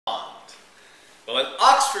Well, in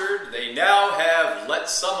Oxford, they now have let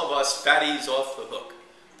some of us fatties off the hook.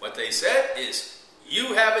 What they said is,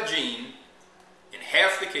 you have a gene in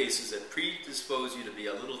half the cases that predispose you to be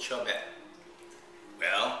a little chubette.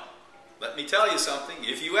 Well, let me tell you something.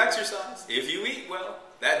 If you exercise, if you eat well,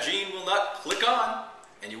 that gene will not click on,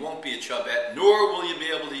 and you won't be a chubette, nor will you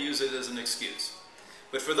be able to use it as an excuse.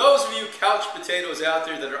 But for those of you couch potatoes out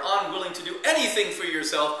there that are unwilling to do anything for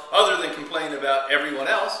yourself other than complain about everyone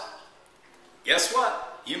else, guess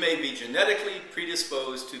what? You may be genetically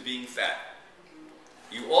predisposed to being fat.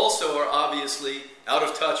 You also are obviously out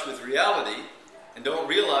of touch with reality and don't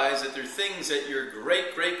realize that there are things that your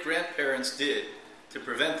great-great-grandparents did to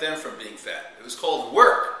prevent them from being fat. It was called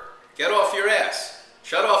work. Get off your ass.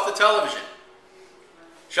 Shut off the television.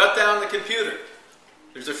 Shut down the computer.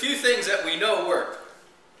 There's a few things that we know work.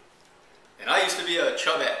 And I used to be a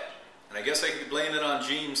chubette, and I guess I could blame it on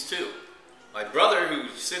genes too. My brother, who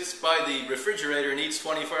sits by the refrigerator and eats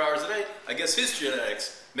 24 hours a day, I guess his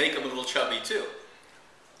genetics make him a little chubby too.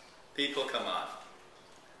 People, come on.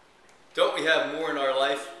 Don't we have more in our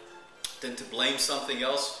life than to blame something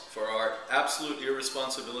else for our absolute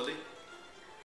irresponsibility?